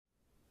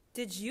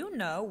Did you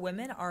know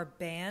women are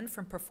banned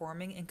from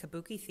performing in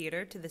Kabuki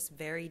theater to this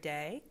very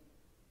day?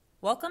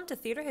 Welcome to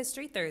Theater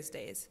History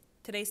Thursdays.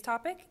 Today's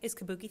topic is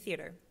Kabuki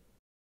theater.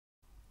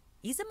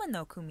 Izuma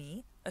no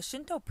Kumi, a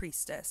Shinto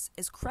priestess,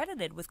 is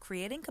credited with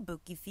creating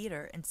Kabuki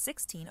theater in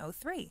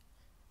 1603.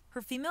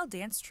 Her female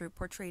dance troupe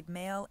portrayed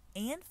male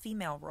and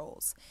female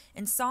roles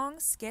in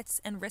songs,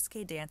 skits, and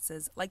risque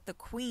dances like the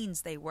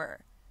queens they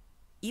were.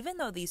 Even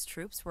though these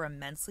troupes were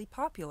immensely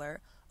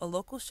popular, a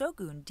local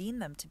shogun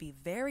deemed them to be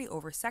very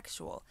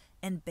oversexual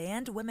and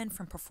banned women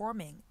from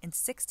performing in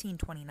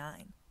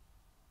 1629.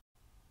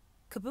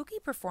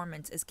 Kabuki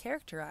performance is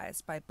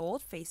characterized by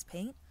bold face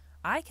paint,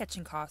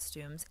 eye-catching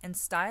costumes, and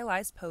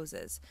stylized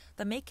poses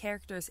that make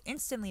characters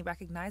instantly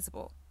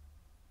recognizable.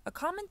 A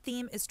common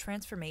theme is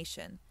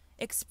transformation,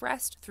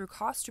 expressed through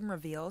costume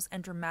reveals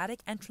and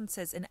dramatic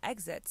entrances and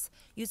exits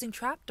using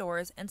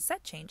trapdoors and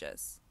set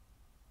changes.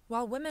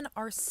 While women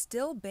are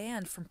still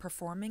banned from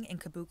performing in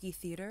Kabuki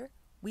theater,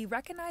 we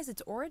recognize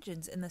its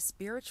origins in the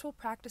spiritual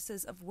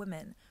practices of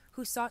women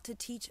who sought to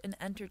teach and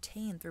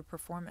entertain through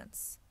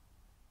performance.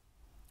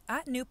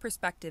 At New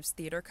Perspectives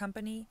Theater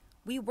Company,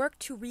 we work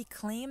to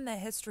reclaim the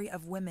history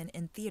of women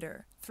in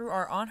theater through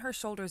our On Her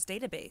Shoulders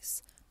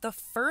database, the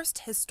first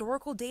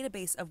historical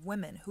database of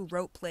women who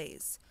wrote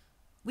plays.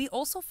 We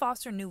also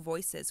foster new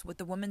voices with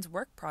the Women's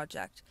Work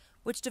Project,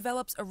 which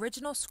develops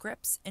original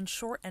scripts in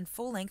short and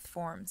full-length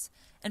forms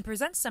and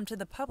presents them to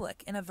the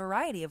public in a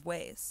variety of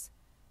ways.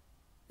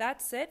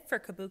 That's it for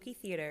Kabuki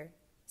Theater.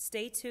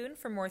 Stay tuned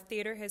for more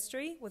theater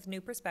history with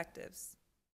New Perspectives.